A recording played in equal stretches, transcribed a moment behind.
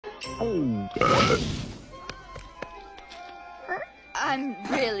I'm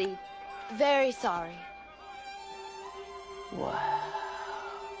really very sorry. Wow.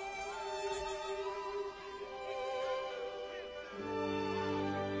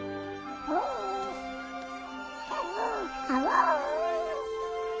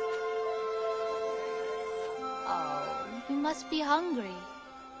 Oh, you must be hungry.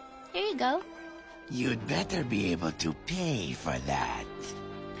 Here you go. You'd better be able to pay for that.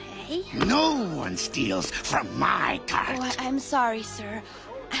 Pay? No one steals from my cart. Oh, I'm sorry, sir.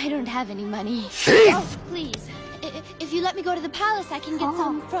 I don't have any money. Thief! Oh, please. If you let me go to the palace, I can get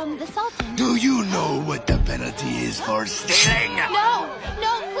some from the Sultan. Do you know what the penalty is for stealing? No!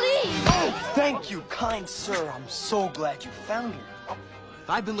 No, please! Oh, thank you, kind sir. I'm so glad you found her.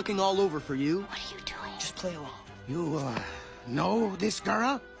 I've been looking all over for you. What are you doing? Just play along. You, know this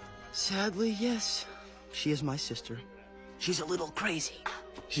girl? Sadly, yes. She is my sister. She's a little crazy.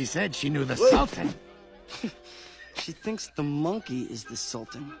 She said she knew the Sultan. She thinks the monkey is the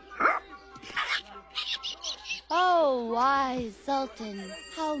Sultan. Oh, wise Sultan,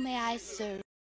 how may I serve